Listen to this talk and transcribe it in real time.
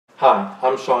Hi,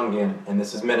 I'm Sean Gannon, and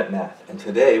this is Minute Math, and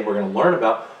today we're going to learn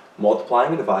about multiplying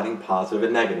and dividing positive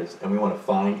and negatives, and we want to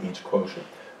find each quotient.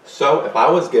 So if I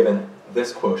was given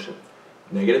this quotient,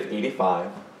 negative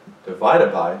 85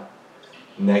 divided by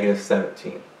negative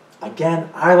 17.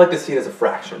 Again, I like to see it as a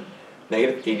fraction.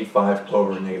 Negative 85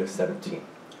 over negative 17.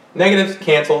 Negatives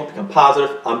cancel, become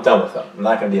positive, I'm done with them. I'm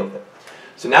not going to deal with it.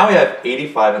 So now we have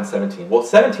 85 and 17. Well,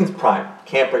 17 is prime,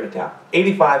 can't break it down.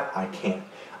 85, I can.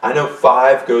 I know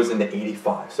 5 goes into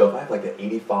 85. So if I have like the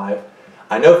 85,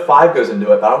 I know 5 goes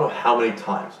into it, but I don't know how many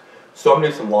times. So I'm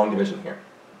going to do some long division here.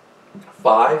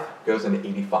 5 goes into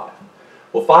 85.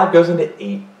 Well, 5 goes into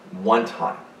 8 one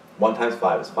time. 1 times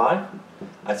 5 is 5.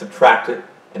 I subtract it,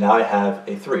 and now I have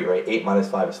a 3, right? 8 minus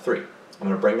 5 is 3. I'm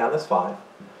going to bring down this 5.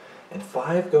 And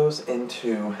 5 goes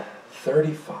into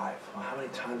 35. Well, how many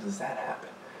times does that happen?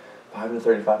 5 into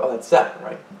 35, oh, that's 7,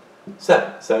 right?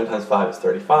 7. 7 times 5 is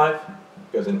 35.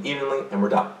 Goes in evenly, and we're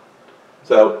done.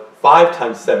 So 5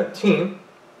 times 17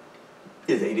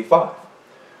 is 85.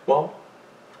 Well,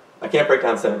 I can't break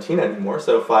down 17 anymore,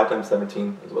 so 5 times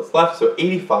 17 is what's left. So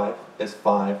 85 is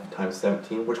 5 times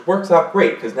 17, which works out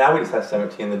great, because now we just have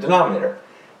 17 in the denominator.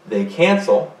 They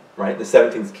cancel, right? The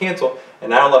 17s cancel,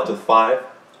 and now we're left with 5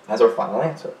 as our final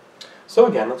answer. So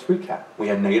again, let's recap. We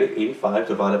had negative 85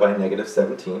 divided by negative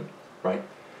 17, right?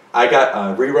 I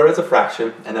got rewrote it as a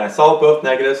fraction, and then I solved both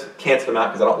negatives, canceled them out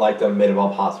because I don't like them, made them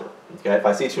all positive. Okay, if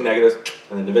I see two negatives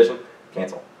and then division,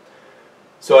 cancel.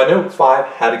 So I know 5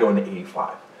 had to go into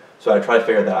 85. So I tried to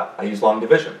figure that out. I used long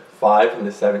division. 5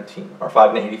 into 17, or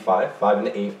 5 into 85, 5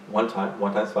 into 8, one time.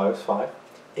 1 times 5 is 5.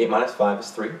 8 minus 5 is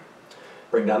 3.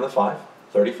 Bring down the 5,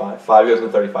 35. 5 goes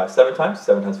into 35 7 times.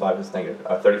 7 times 5 is negative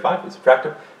 35. We subtract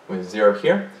them. We have 0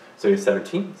 here. So we have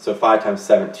 17. So 5 times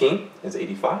 17 is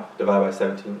 85. Divided by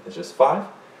 17 is just 5.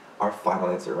 Our final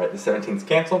answer, right? The 17's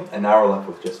canceled, and now we're left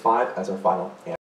with just 5 as our final answer.